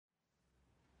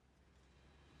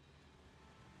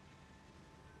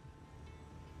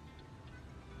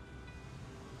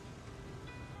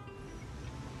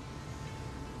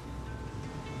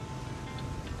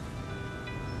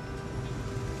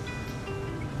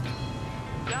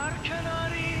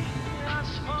کناری از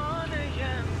خانه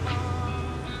ما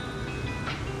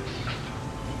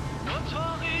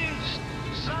اتاقیست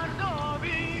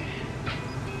سردابی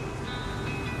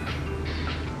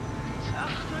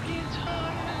تخت و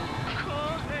گیتار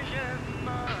کهنه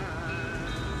من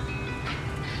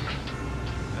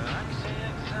عکس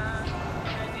یک زن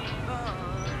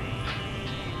دیواری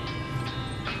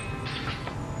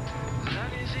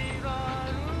زنی زیبا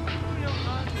روی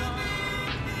خندان.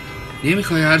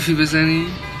 نمیخوای حرفی بزنی؟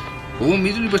 بابا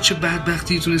میدونی با چه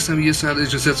بدبختی تونستم یه ساعت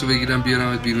اجازت رو بگیرم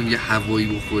بیارمت بیرون یه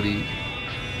هوایی بخوری؟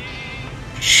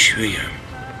 چی بگم؟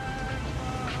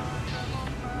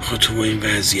 تو با این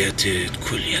وضعیتت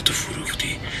کلیت رو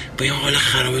فروختی، با این حال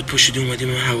خرابت پاشیدی اومدی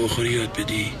من هواخوری یاد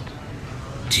بدی؟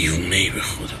 دیونه ای به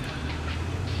خدا.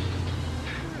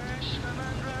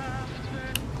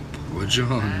 بابا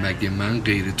جان مگه من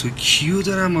غیر تو کیو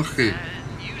دارم آخه؟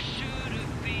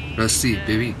 راستی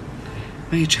ببین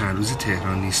من یه چند روزی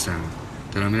تهران نیستم،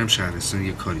 دارم میرم شهرستان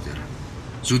یه کاری دارم،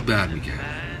 زود برمیگردم.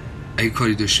 اگه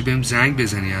کاری داشتی بهم زنگ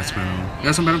بزنی حتما، یا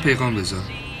اصلا برام پیغام بذار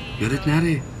یادت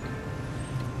نره.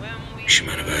 میشه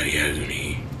منو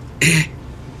برگردونی؟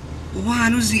 بابا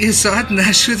هنوز یه ساعت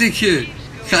نشده که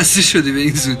خسته شدی به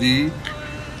این زودی؟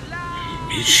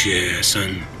 چیه اصلا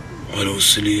حال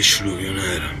حوصله شلوغی رو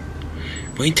ندارم،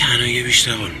 با این تنهایی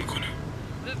بیشتر حال میکنم.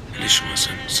 شما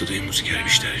اصلا صدای موزیک رو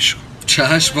بیشترش کن.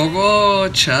 چشم آقا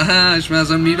چشم، من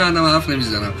ازم میبندم و حرف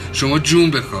نمیزنم، شما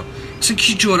جون بخوا. اصلا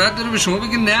کی جرأت داره به شما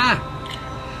بگه نه؟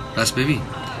 بس ببین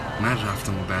من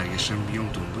رفتم و برگشتم بیام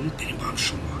دنبالت بریم با هم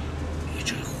شما یه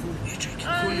جای خوب، یه جایی که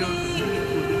کلی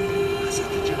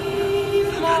وسط جمعیت.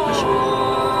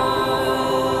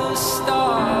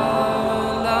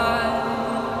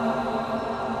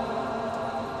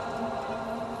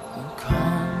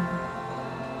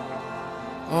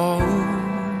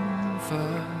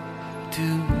 Over to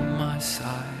my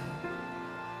side,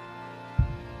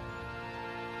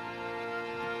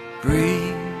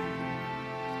 breathe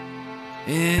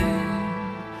in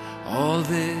all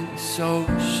this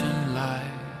ocean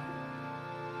light,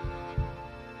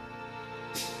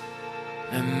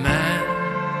 and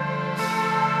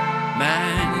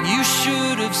man, you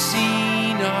should have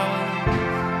seen us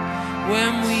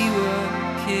when we were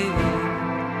kids.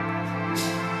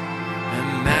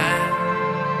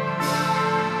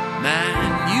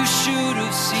 You should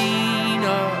have seen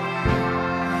us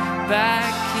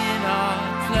back in our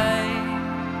play.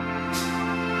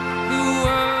 The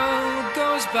world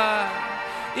goes by,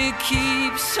 it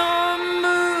keeps on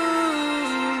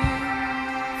moving.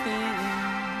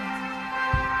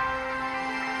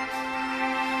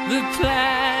 The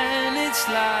planets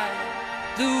lie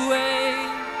the way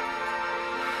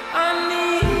I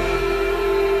need.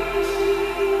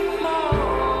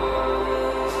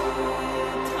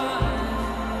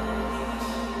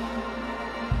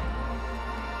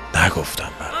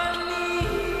 نگفتم برات،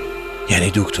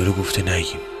 یعنی دکتر گفته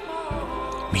نگیم.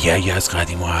 میگه اگه از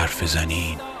قدیم حرف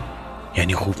بزنین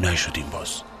یعنی خوب نشدین،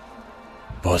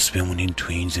 باز بمونین تو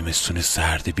این زمستون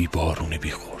سرد بی بارون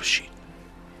بی خورشید.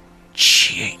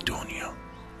 چیه این دنیا؟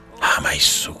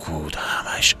 همش سکوت،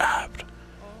 همش ابر.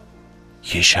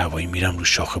 یه شبایی میرم رو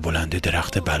شاخه بلنده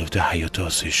درخت بلوط حیاط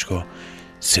آسایشگاه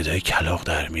صدای کلاغ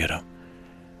در میارم،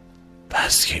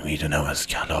 بس که میدونم از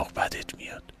کلاغ بدت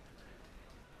میاد.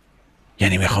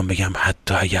 یعنی میخوام بگم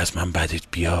حتی اگه از من بدت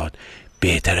بیاد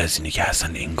بهتر از اینه که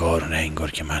اصلا انگار و نه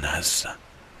انگار که من هستم.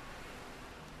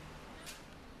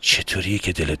 چطوریه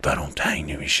که دلت برام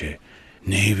تنگ نمیشه؟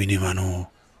 نمیبینی منو؟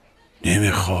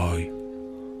 نمیخوای؟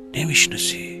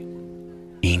 نمیشناسی؟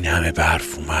 این همه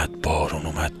برف اومد، بارون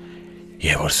اومد،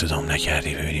 یه بار صدام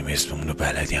نکردی ببینیم اسممونو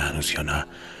بلدی هنوز یا نه؟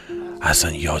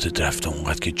 اصلا یادت رفته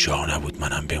اونقدر که جا نبود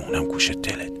منم بمونم گوشت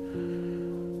دلت.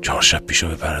 4 شب پیشو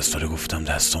به پرستاره گفتم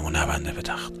دستامو نبنده به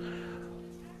تخت،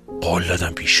 قول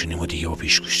دادم پیشونیمو دیگه با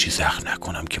پیشگوشتی زخم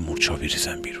نکنم که مورچا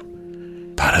بریزم بیرون.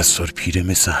 پرستار پیره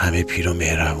مثل همه پیرا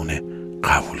مهربونه،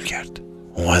 قبول کرد.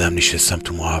 اومدم نشستم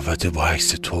تو محوطه با عکس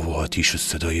تو و آتیش و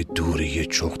صدای دور یه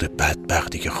جغد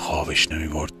بدبختی که خوابش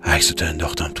نمیبرد. عکستو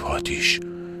انداختم تو آتیش،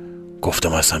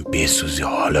 گفتم اصلا بسوزی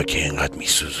حالا که اینقدر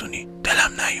میسوزونی.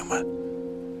 دلم نیومد.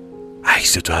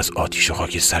 عکستو از آتیش و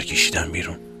خاکستر کشیدم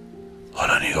بیرون.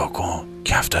 حالا نگاه کن،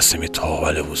 کف دستم یه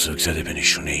تاول بزرگ زده به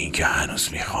نشونه این که هنوز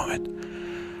میخوامت.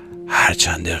 هر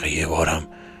چند دقیقه یه بارم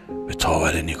به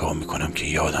تاول نگاه میکنم که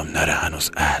یادم نره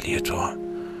هنوز اهلی تو هم.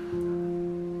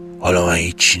 حالا من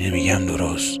هیچی نمیگم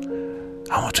درست،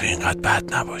 اما تو اینقدر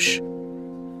بد نباش.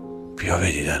 بیا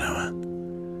به دیدن من.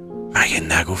 مگه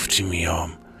نگفتی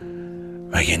میام؟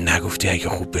 مگه نگفتی اگه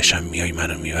خوب بشم میای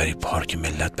منو میبری پارک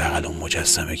ملت بغل اون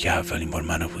مجسمه که اولین بار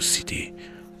منو بوسیدی؟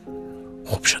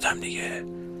 خوب شدم دیگه،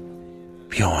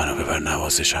 بیا منو ببر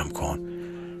نوازشم کن،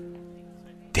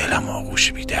 دلم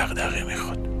آغوش بی دغدغه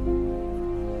میخواد.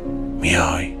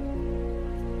 میای؟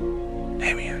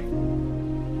 نمیای؟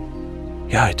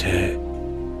 یادته؟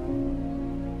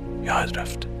 یاد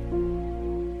رفته.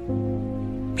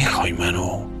 میخوای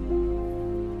منو؟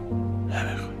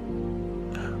 نمیخوای.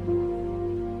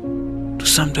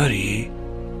 دوستم داری؟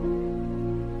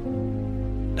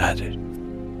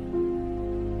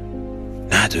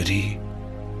 نداری؟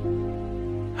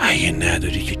 اگه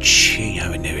نداری که چی این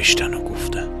همه نوشتن و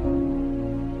گفتن؟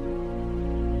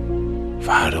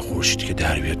 فردا خورشید که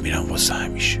در بیاد میرم واسه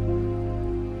همیشه.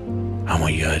 اما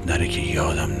یاد نره که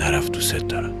یادم نرفت دوست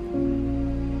دارم.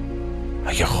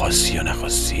 اگه خواستی یا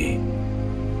نخواستی،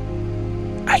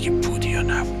 اگه بودی یا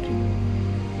نبودی.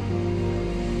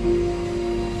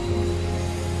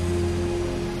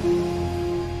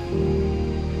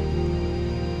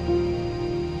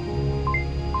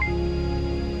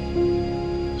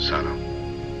 سلام.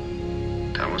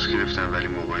 تماس گرفتم ولی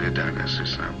موبایل در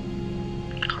دسترس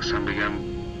نبود. خواستم بگم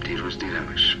دیروز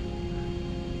دیدمش.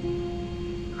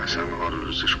 اصلا حال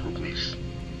روزش خوب نیست.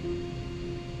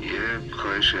 یه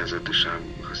خواهشی ازت داشتم.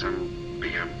 خواستم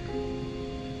بگم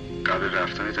قبل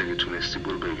رفتنت اگه تونستی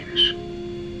برو ببینش.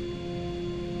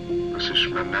 راستش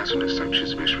من نتونستم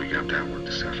چیز بهش بگم در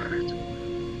مورد سفرت.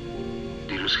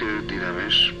 دیروز که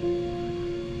دیدمش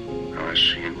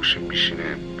همش یه گوشه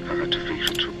میشینه فقط تو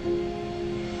فکر تو.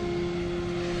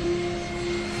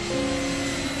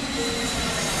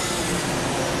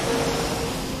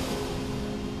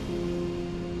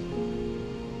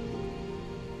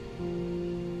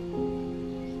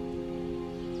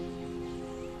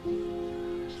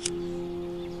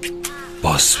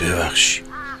 باز ببخشی،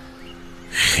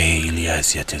 خیلی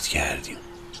اذیتت کردیم.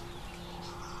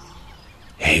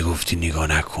 هی گفتی نگاه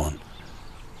نکن،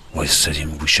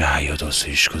 وایستادیم گوشه حیاط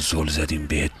آسایشگاه زل زدیم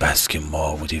بهت، بس که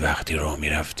ما بودی وقتی راه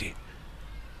میرفتی.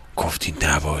 گفتی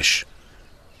نباش،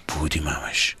 بودیم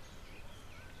همش.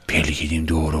 پلکیدیم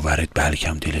دور و برت،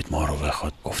 بلکم دلت ما رو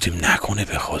بخواد. گفتیم نکنه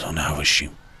بخواد و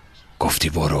نباشیم. گفتی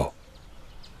برو.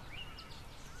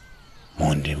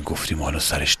 موندیم، گفتیم حالا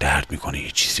سرش درد میکنه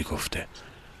یه چیزی گفته.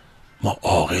 ما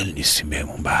عاقل نیستیم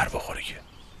بهمون بر بخوره که.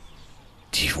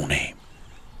 دیوونه ایم.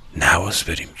 نواز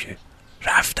بریم که.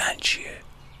 رفتن چیه؟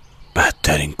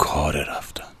 بدترین کار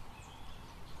رفتن.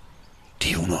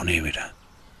 دیوونه نمیرن،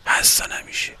 هستن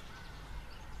همیشه.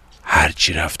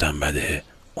 هرچی رفتن بده،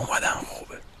 اومدن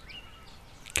خوبه.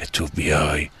 که تو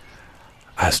بیای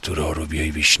از تو راه رو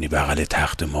بیای بیشنی بغل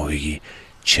تخت ما بگی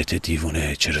چته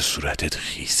دیوونه، چرا صورتت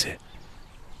خیسه.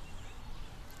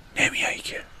 نمیایی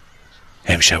که.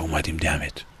 امشب اومدیم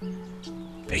دمت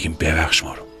بگیم ببخش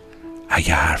ما رو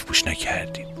اگه حرف گوش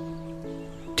نکردیم.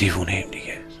 دیوونه ایم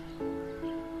دیگه.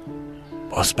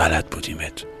 باز بلد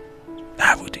بودیمت،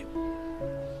 نبودیم.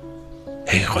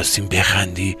 هی خواستیم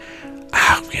بخندی،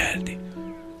 عقب کردی.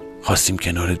 خواستیم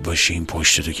کنارت باشیم،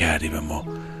 پشتتو کردی به ما.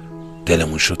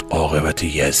 دلمون شد عاقبت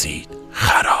یزید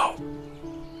خراب.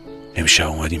 امشب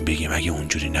اومدیم بگیم اگه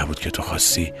اونجوری نبود که تو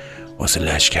خواستی، واسه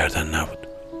لش کردن نبود،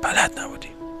 بلد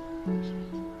نبودیم.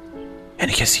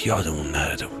 یعنی کسی یادمون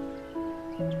نداده بود.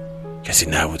 کسی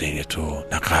نبوده این تو،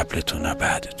 نه قبل تو نه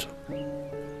بعد تو.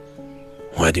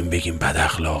 اومدیم بگیم بد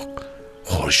اخلاق،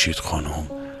 خورشید خانم،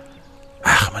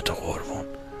 احمد و قربون.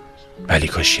 ولی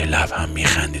کاش یه لب هم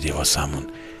میخندیدی واسمون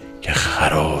که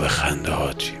خراب خنده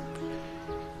هاتیم.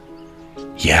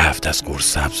 یه هفته از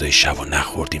قرص سبزای شب و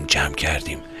نخوردیم، جمع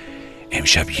کردیم.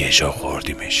 امشب یه جا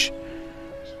خوردیمش.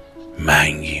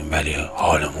 منگیم ولی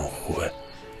حالمون خوبه.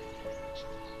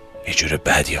 یه جور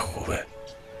بدی خوبه.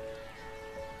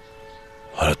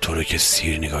 حالا تو رو که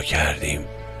سیر نگاه کردیم،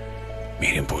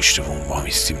 میریم پشت بوم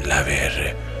وامیستیم لب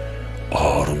اره،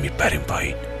 آروم میپریم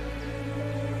پایین.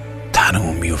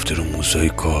 تنمون میفته رو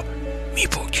موزاییکا،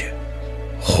 میپکه.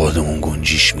 خودمون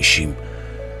گنجیش میشیم.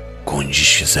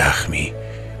 گنجیش زخمی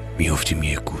میفتیم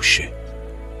یه گوشه.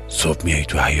 صبح میای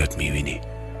تو حیاط میبینی،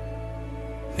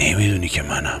 نمیدونی که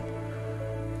منم.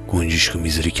 گنجیشکو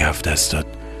میذاری کف دستات،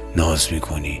 ناز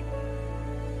میکنی.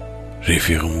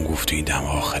 رفیقمون گفت این دم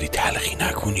آخری تلخی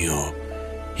نکنی و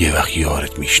یه وقت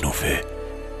یارت میشنفه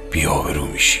بی‌آبرو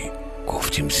میشی.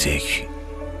 گفتیم زکی.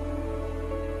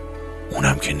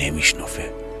 اونم که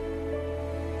نمیشنفه،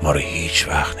 ما رو هیچ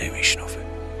وقت نمیشنفه.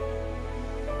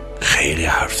 خیلی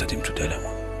حرف زدیم تو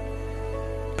دلمون.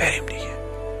 بریم دیگه.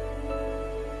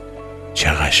 چه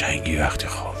قشنگی وقتی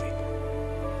خوابی.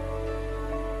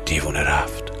 دیوونه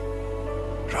رفت،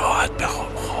 راحت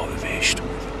بخواب، خواب بهشت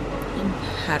بود. این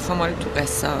حرفا مال تو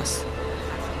قصه هست.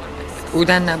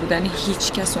 بودن نبودن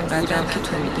هیچ کس اونقدر هم که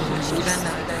تو میدونی. بودن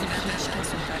نبودن هیچ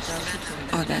کس اونقدر هم که تو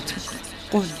میدونی. عادت میکنی.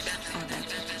 قول میدم.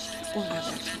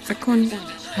 فکر کن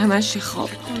همش خواب.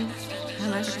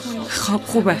 خواب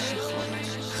خوبه.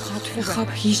 خواب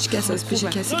هیچ کس از پیش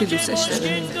کسی که دوستش داره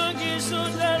نمیره.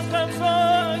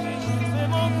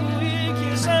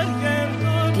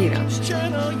 دیرم شد.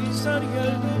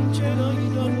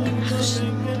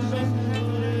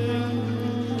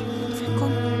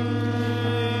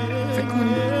 فکر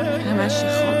کن همش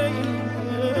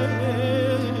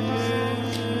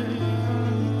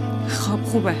خواب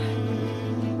خوبه.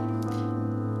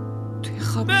 توی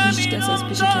خواب هیچ کس از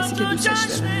پیش کسی که دوستش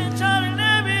داره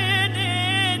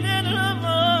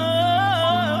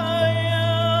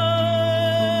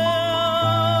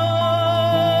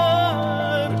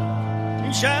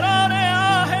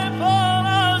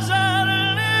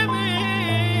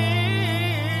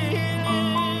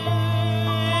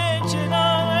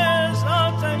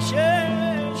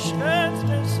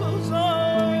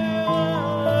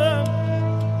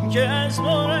که از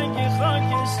ما رنگ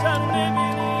خاکستر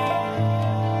نمیری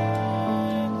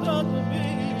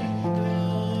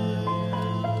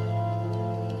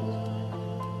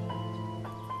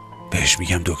بهش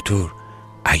میگم دکتر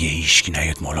اگه هیچکی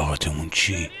نیاد ملاقاتمون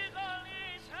چی؟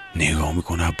 نگاه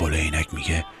میکنه بالا عینک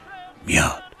میگه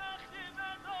میاد.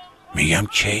 میگم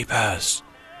کی پس؟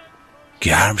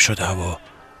 گرم شد هوا،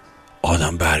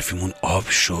 آدم برفیمون آب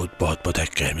شد،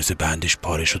 بادک قرمز بندش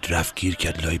پاره شد، رفت گیر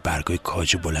کرد لای برگای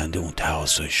کاج بلنده اون ته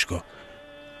آسایشگاه.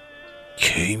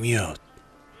 کی میاد؟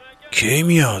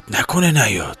 نکنه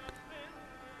نیاد.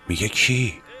 میگه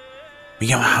کی؟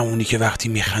 میگم همونی که وقتی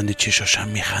میخنده چشاشم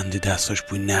میخنده، دستاش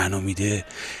بوی نعنا میده،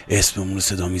 اسممون رو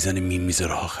صدا میزنه، میم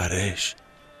میذاره آخرش.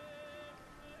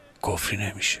 کفری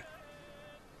نمیشه،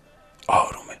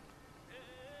 آرومه.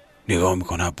 نگاه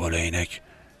میکنه بالا عینک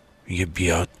میگه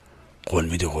بیاد. قول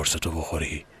میده قرصتو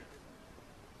بخوری؟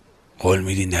 قول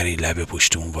میدی نری لب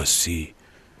پشتمون واسی؟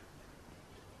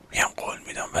 میگم قول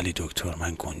میدم ولی دکتر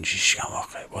من گنجیشکم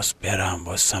آخه، باز برم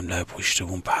واسم لب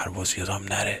پشتمون پرواز یادم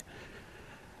نره.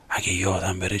 اگه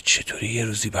یادم بره چطوری یه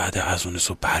روزی بعد از اون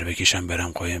صبح پر بکشم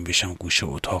برم قایم بشم گوشه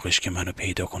اتاقش که منو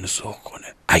پیدا کنه سوق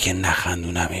کنه؟ اگه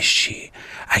نخندونمش چی؟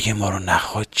 اگه ما رو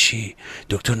نخواد چی؟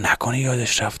 دکتر نکنه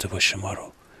یادش رفته باشه ما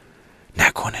رو؟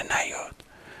 نکنه نیاد؟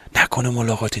 نکنه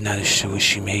ملاقاتی نداشته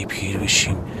باشیم ای پیر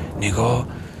بشیم؟ نگاه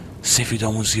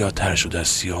سفیدامون زیادتر شد از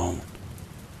سیاهامون.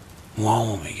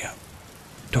 موامو میگم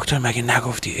دکتر مگه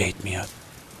نگفتی عید میاد؟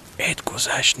 عید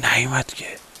گذشت نیومد که.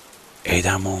 عید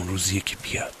اما اون روزیه که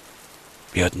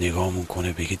بیاد نگاهمون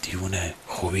کنه بگه دیوونه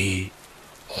خوبی؟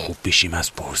 خوب بشیم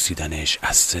از پرسیدنش،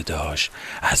 از صداش،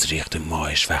 از ریخت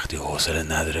ماهش وقتی حوصله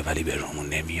نداره ولی به رومون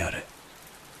نمیاره.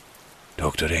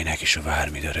 دکتر عینکشو ور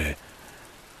میداره،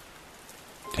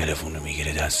 تلفن رو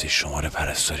میگیره دستش، شماره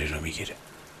پرستاری رو میگیره.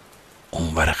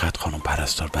 اون ور خط خانم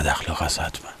پرستار بد اخلاق است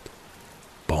حتما،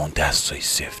 با اون دستای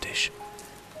سفتش.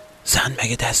 زن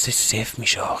مگه دستش سفت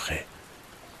میشه آخه؟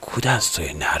 کو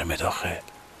دستای نرمه داخه؟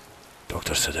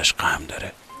 دکتر صداش غم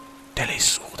داره، دلش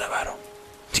سوخته برام،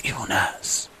 دیوونه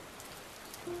است.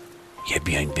 یه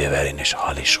بیاین ببرینش،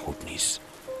 حالش خوب نیست.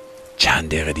 چند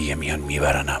دقیقه دیگه میان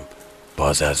میبرنم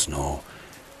باز از نو،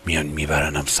 میان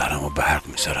میبرنم سرمو برق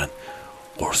میذارن،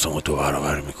 قرصمو 2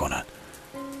 برابر میکنن،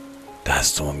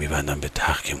 دستمو میبندم به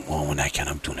تخت که موامو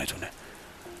نکنم دونه دونه.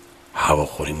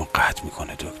 هواخوریمو قطع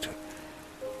میکنه دکتر،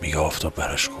 میگه آفتاب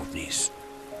براش خوب نیست.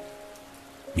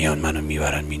 میان منو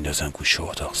میبرن میندازن گوشه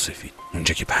اتاق سفید،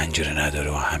 اونجا که پنجره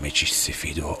نداره و همه چیز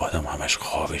سفید و آدم همش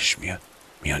خوابش میاد.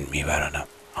 میان میبرنم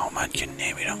اما من که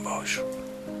نمیرم باهاشون.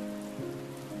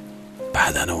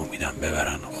 بدنمو میدم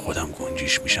ببرن، خودم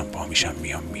گنجیش میشم، پا میشم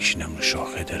میام میشینم رو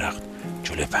شاخه درخت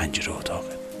جلوی پنجره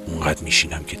اتاقه. اونقدر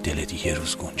میشینم که دلت یه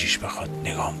روز گنجیش بخواد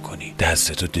نگام کنی،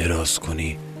 دستتو دراز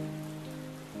کنی،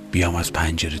 بیام از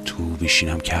پنجره تو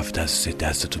بشینم کف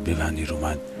دستتو ببندی رو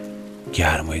من،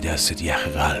 گرمای دستت یخ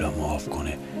قلبم آف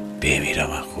کنه،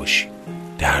 بمیرم از خوشی،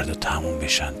 دردا تموم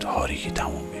بشن، تاریکی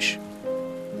تموم بشه.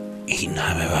 این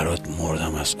همه برات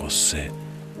مردم از قصه،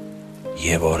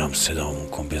 یه بارم صدامون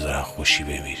کن بذار از خوشی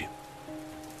بمیریم.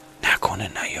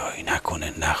 نکنه نیایی،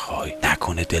 نکنه نخوای،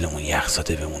 نکنه دلمون یخ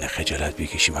زده بمونه خجالت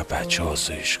بکشیم از بچه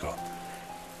آسایشگاه.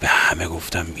 به همه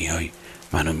گفتم میای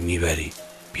منو میبری،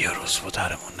 بیا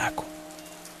رسواترمون نکن.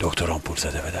 دکتر آمپول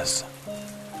زده به دستم،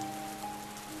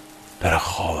 داره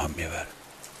خوابم میبره.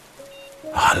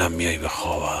 حالا میای به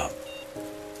خوابم،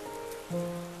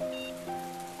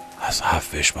 از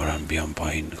 7 بشمارم بیام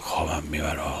پایین، خوابم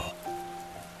میبره.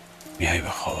 میای به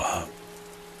خوابم،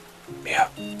 بیا.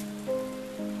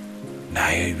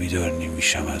 نیای بیدار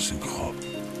نمیشم از این خواب.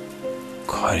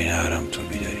 کاری ندارم تو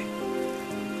بیداری،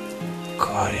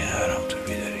 کاری ندارم تو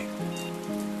بیداری.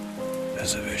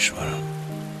 بذار بشمارم،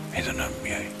 میدونم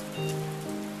میای.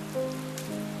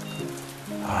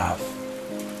 7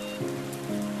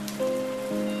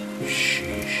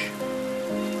 6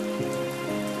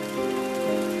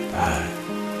 5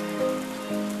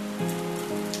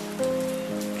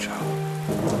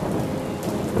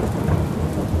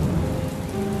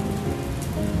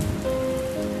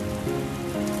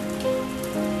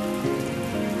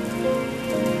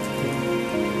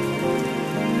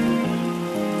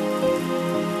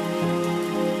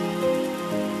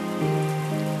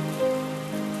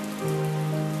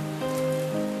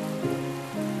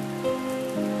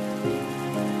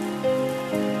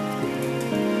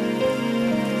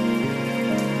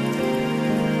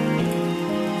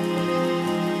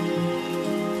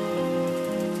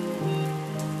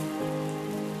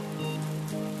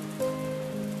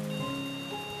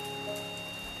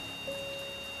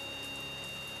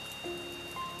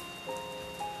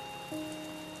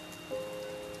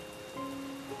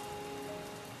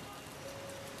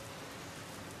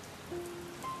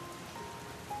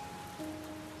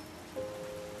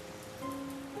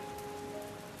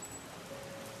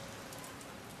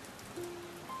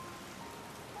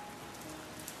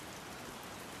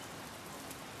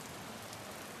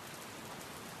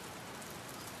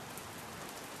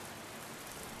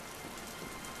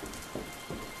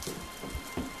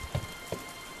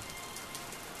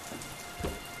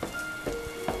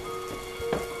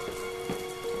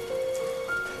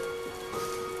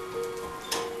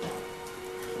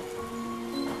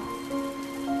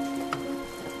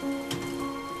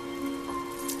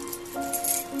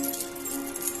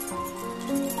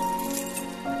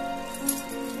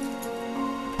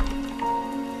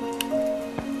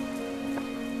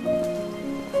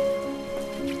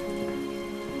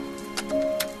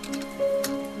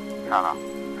 سلام،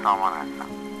 سامان هستم.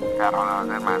 در حال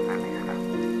حاضر منزل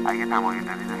نیستم. اگه تمایل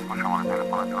دارید اسم و شماره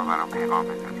تلفنتون رو برام پیغام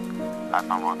بذارید.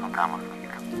 حتما باهاتون تماس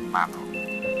میگیرم. ممنون.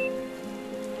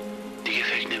 دیگه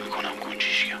فکر نمی کنم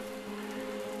گنجیشکم.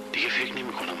 دیگه فکر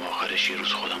نمی کنم آخرش یه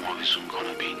روز خودم آویزون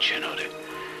کنم به این چناره.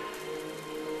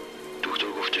 دکتر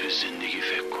گفته به زندگی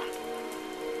فکر کن.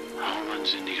 اما من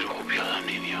زندگی رو خوب یادم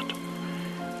نمیاد.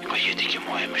 با یه دیگه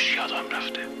مهمش یادم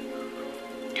رفته.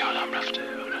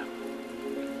 آره.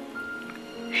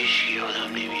 هیچ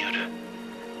یادم نمیاره.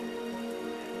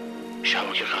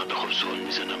 شبا که قبل خوب زول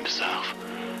میزنم به سقف،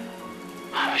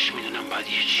 همش میدونم باید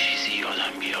یه چیزی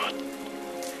یادم بیاد،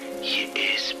 یه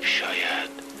اسم شاید،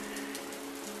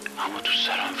 اما تو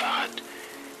سرم فقط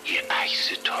یه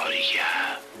عکس تاریکه.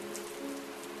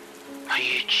 من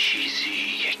یه چیزی،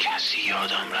 یه کسی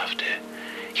یادم رفته،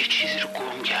 یه چیزی رو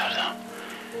گم کردم.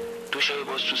 2 شب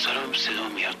باز تو سرم صدا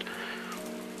میاد،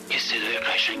 یه صدای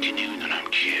قشنگ که نمیدونم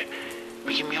کیه،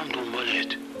 میگه میام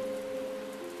دنبالت.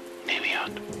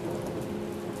 نمیاد.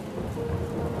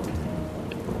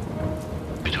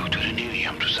 به دکتر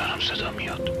نمیگم تو سرم صدا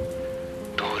میاد.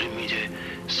 دوری میده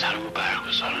سرمو برق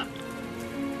بذارن.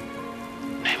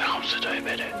 نمیخوام صدای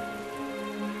بره.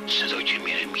 صدا که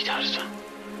میره میترسم.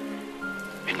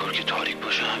 انگار که تاریک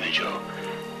باشه همه جا.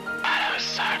 عرق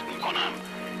سرد میکنم.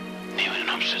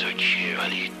 نمیدونم صدا کیه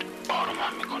ولی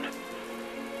آرومم میکنه.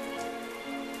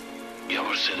 یه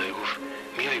بار صدای گفت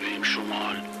میای بریم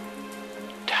شمال.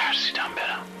 ترسیدم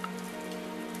برم.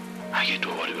 اگه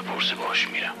دوباره بپرسه باش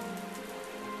میرم.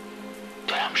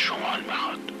 دلم شمال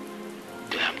میخواد.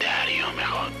 دلم دریا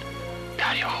میخواد.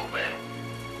 دریا خوبه.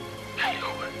 خیلی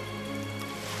خوبه.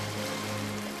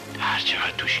 هر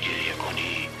چقدر توش گریه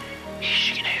کنی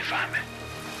هیچی نمیفهمه.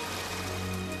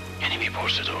 یعنی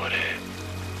میپرسه دوباره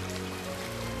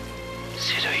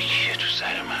صدایی کیه تو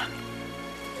سر من؟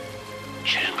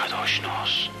 چرا انقدر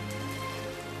آشناست؟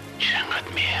 چرا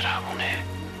انقدر مهربونه؟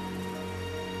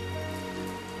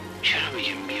 چرا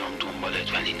میگه میام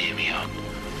دنبالت ولی نمیاد؟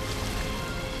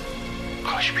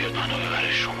 کاش بیاد منو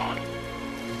ببره شمال.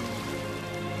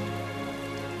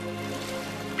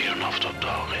 بیرون آفتاب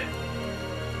داغه،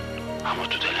 اما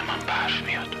تو دل من برف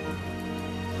میاد.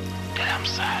 دلم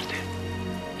سرده،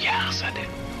 یخ زده.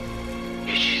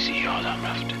 یه چیزی یادم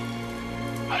رفته.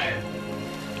 آره،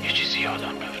 یه چیزی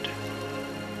یادم رفته.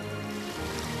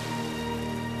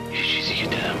 یه چیزی که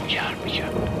دلمو گرم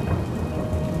میکرد.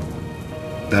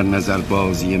 در نظر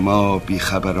بازی ما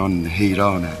بیخبران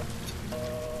حیرانند.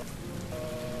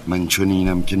 من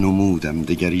چنینم که نمودم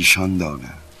دگر ایشان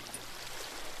دانند.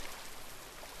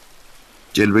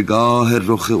 جلوه‌گاه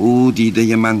رخ او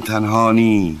دیده من تنها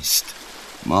نیست.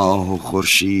 ماه و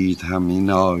خورشید هم این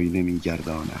آینه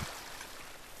میگردانند.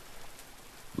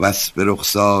 وصف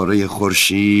رخساره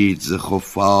خورشید ز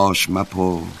خفاش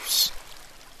مپرس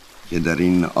که در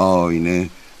این آینه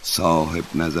صاحب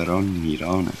نظران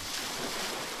حیرانند.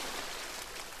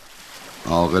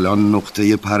 عاقلان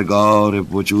نقطه پرگار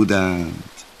وجودند،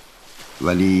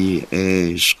 ولی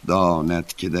عشق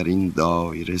داند که در این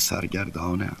دایره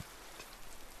سرگردانم.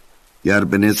 گر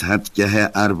به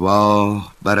نزهتگه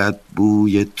ارواح برد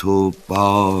بوی تو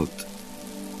باد،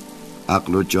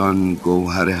 عقل و جان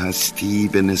گوهر هستی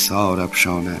به نثار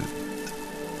افشانند.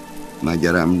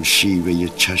 مگرم شیوه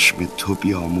چشم تو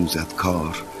بیاموزد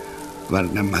کار،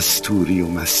 ورنه مستوری و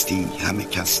مستی همه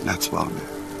کس نتواند.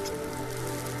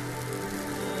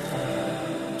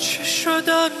 چه شد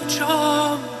آن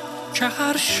جام که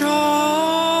هر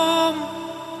شام،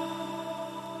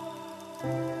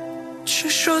 چه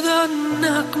شد آن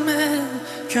نغمه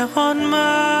که آن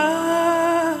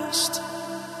مست،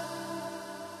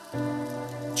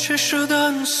 چه شد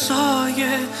آن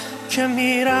سایه که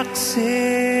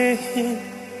میرقصی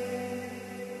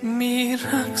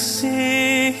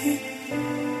میرقصی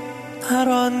در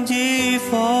آن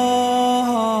دیوار.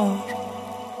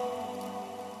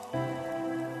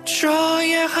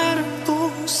 جای هر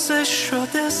بوسه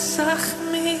شده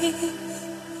زخمی،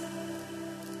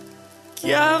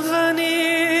 گونی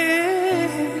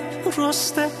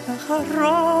رسته به هر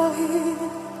راهی،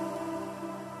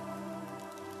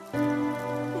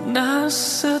 نه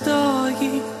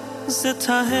صدایی ز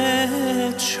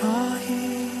ته چاهی.